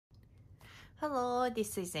Hello,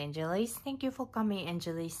 this is Angeliz. Thank you for coming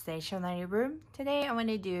Angeliz Stationery Room. Today I want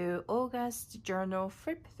to do August journal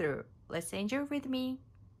flip through. Let's enjoy with me.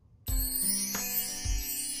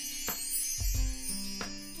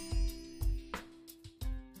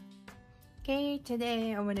 Okay,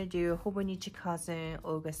 today I want to do Hobonichi cousin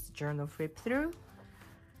August journal flip through.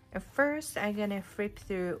 At first, I'm gonna flip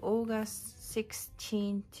through August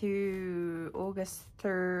 16 to August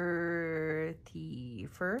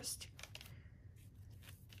 31st.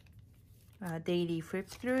 Daily flip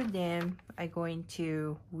through, then I go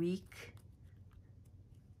into week.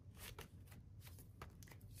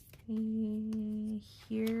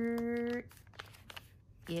 Here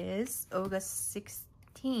is August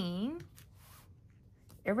 16.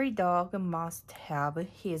 Every dog must have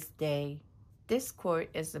his day. This quote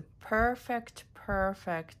is a perfect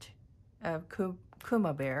of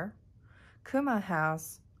Kuma Bear. Kuma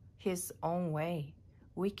has his own way.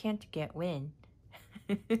 We can't get wind.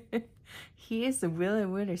 He is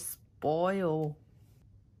really spoiled.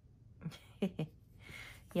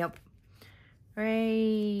 Yep.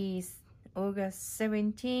 Right. August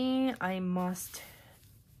 17, I must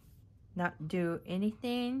not do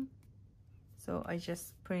anything. So I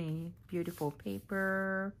just put in beautiful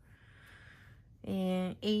paper.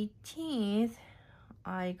 And 18th,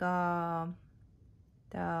 I got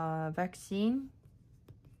the vaccine,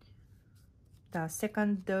 the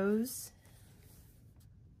second dose.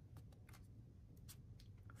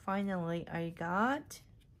 Finally, I got.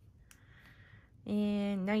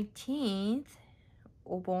 And 19th,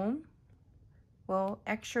 Obon. Well,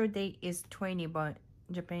 actual date is 20, but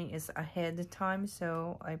Japan is ahead of time,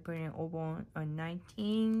 so I put in Obon on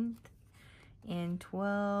 19th and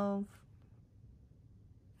 12th.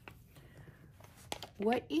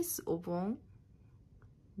 What is Obon?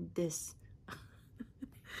 This.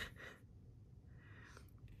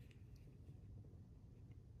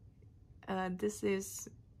 This is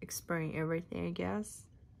explaining everything, I guess.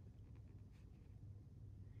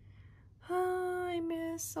 I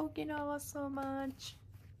miss Okinawa so much.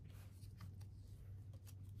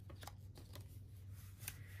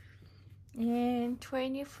 And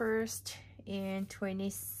 21st and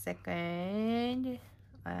 22nd,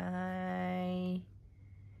 I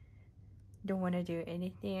don't want to do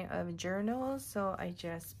anything of journal, so I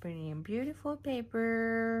just put in beautiful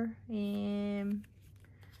paper. And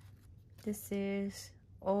this is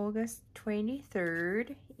August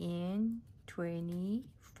 23rd and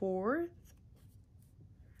 24th.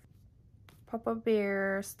 Papa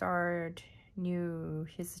Bear started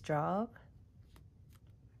his job,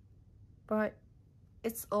 but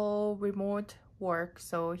it's all remote work,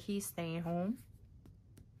 so he's staying home.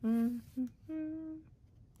 And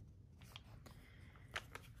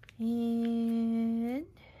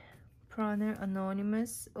Planner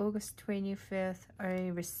Anonymous, August 25th, I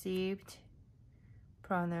received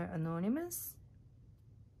Planner Anonymous.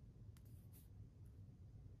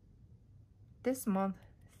 This month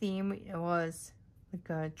theme was like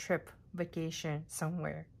a trip, vacation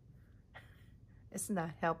somewhere. It's not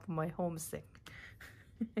helping my homesick.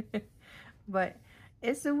 But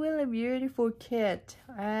it's a really beautiful kit.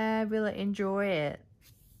 I really enjoy it.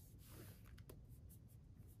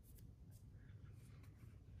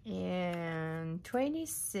 And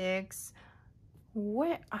 26,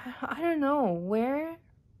 where I don't know where,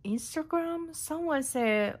 Instagram, someone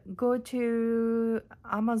said go to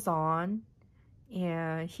Amazon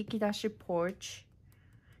and Hikidashi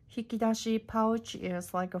pouch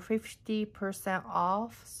is like a 50%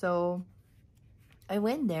 off, so I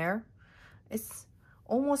went there. It's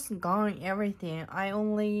almost gone, everything. I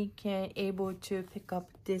only can able to pick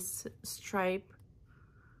up this stripe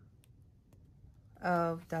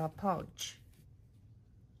of the pouch,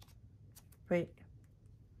 but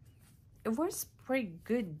it was pretty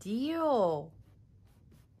good deal.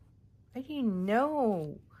 I didn't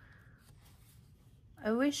know.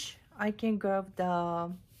 I wish I can grab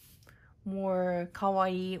the more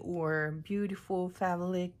kawaii or beautiful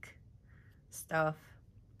fabric stuff.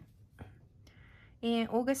 And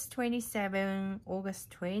August 27,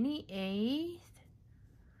 August 28th.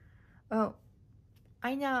 Oh,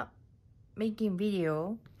 I'm not making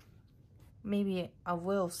video. Maybe I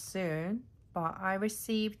will soon. But I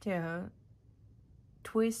received a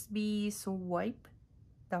Twist Wipe,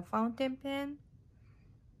 the fountain pen.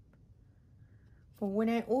 But when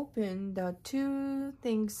I opened, the two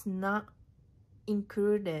things not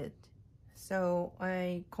included, so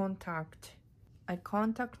I contacted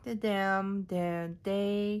them. Then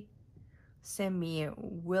they sent me a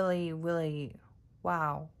really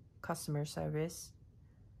wow customer service.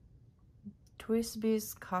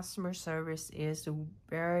 TWISBY's customer service is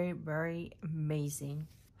very, very amazing.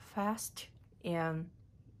 Fast and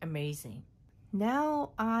amazing.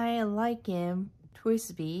 Now I like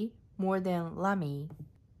TWISBY more than Lamy.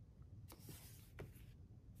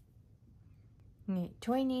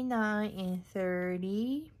 29 and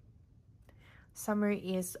 30. Summer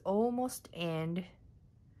is almost end.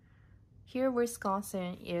 Here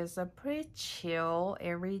Wisconsin is a pretty chill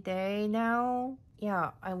every day now.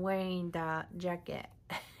 Yeah, I'm wearing that jacket,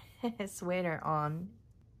 sweater on.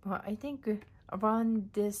 But I think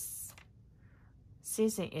around this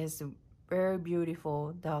season is very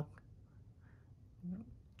beautiful. The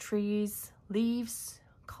trees, leaves,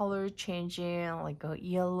 color changing, like a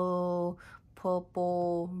yellow,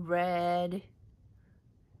 purple, red.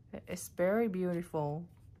 It's very beautiful.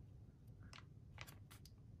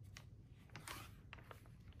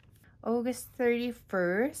 August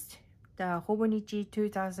 31st, the Hobonichi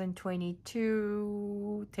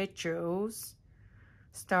 2022 tetros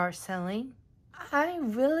start selling. I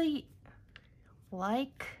really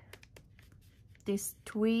like this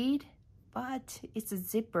tweed, but it's a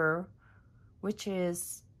zipper, which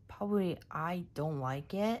is probably I don't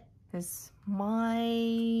like it. Because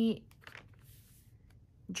my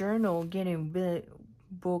journal getting bit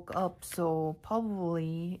broke up, so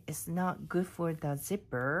probably it's not good for the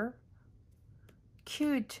zipper.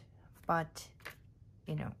 Cute, but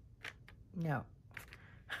you know, no.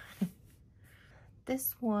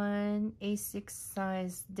 This one, A6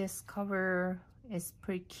 size, this cover is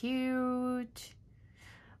pretty cute,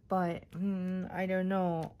 but I don't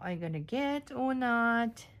know I'm gonna get or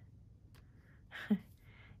not.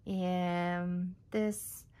 And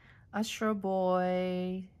this Astro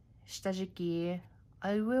Boy shitajiki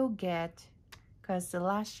I will get, because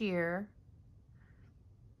last year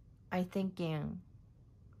I thinking,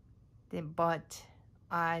 but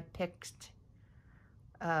I picked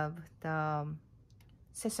the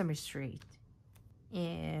Sesame Street.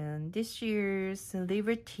 And this year's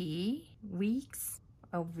Liberty Weeks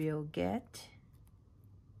I will get.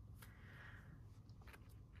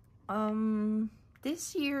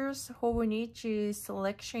 This year's Hobonichi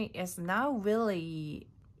selection is not really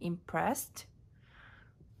impressed.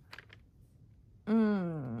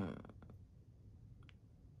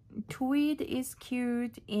 Tweed is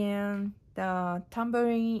cute and the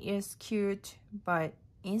tambourine is cute, but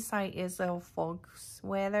inside is a folk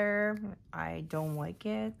sweater. I don't like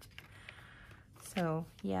it. So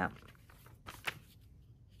yeah.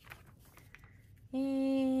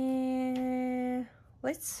 And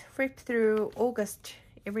let's flip through August.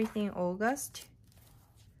 Everything August.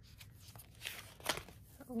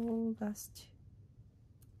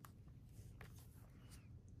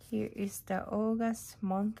 Here is the August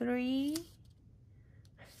monthly.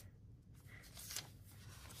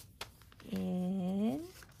 And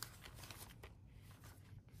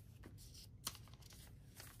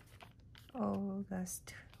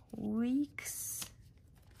August weeks.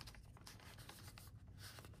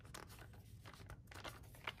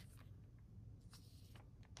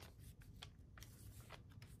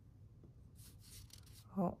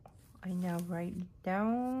 Oh, I now write it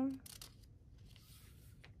down.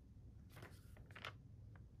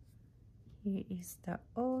 Here is the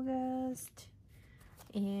August,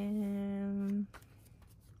 and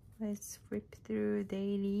let's flip through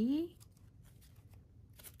daily.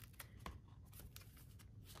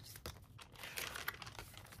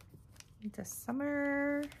 The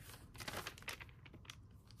summer.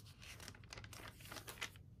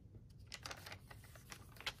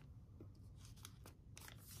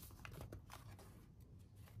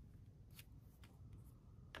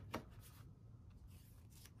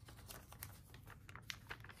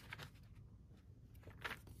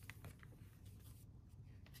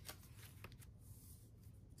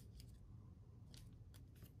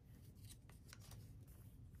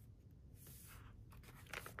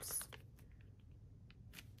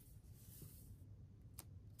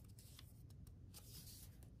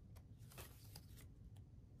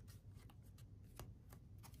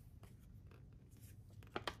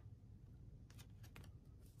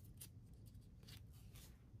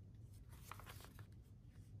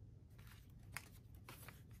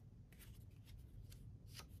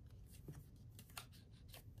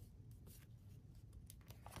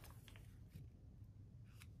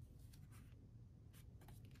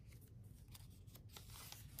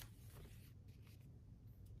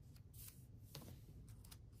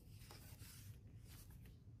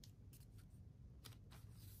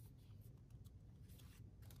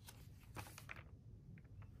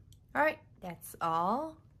 Alright, that's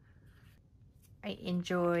all. I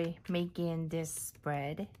enjoy making this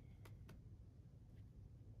spread.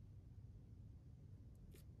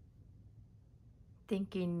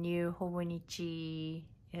 thinking new Hobonichi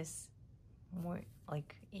is more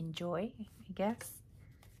like enjoy, I guess.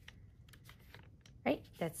 Right,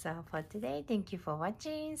 that's all for today. Thank you for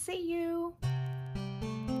watching. See you.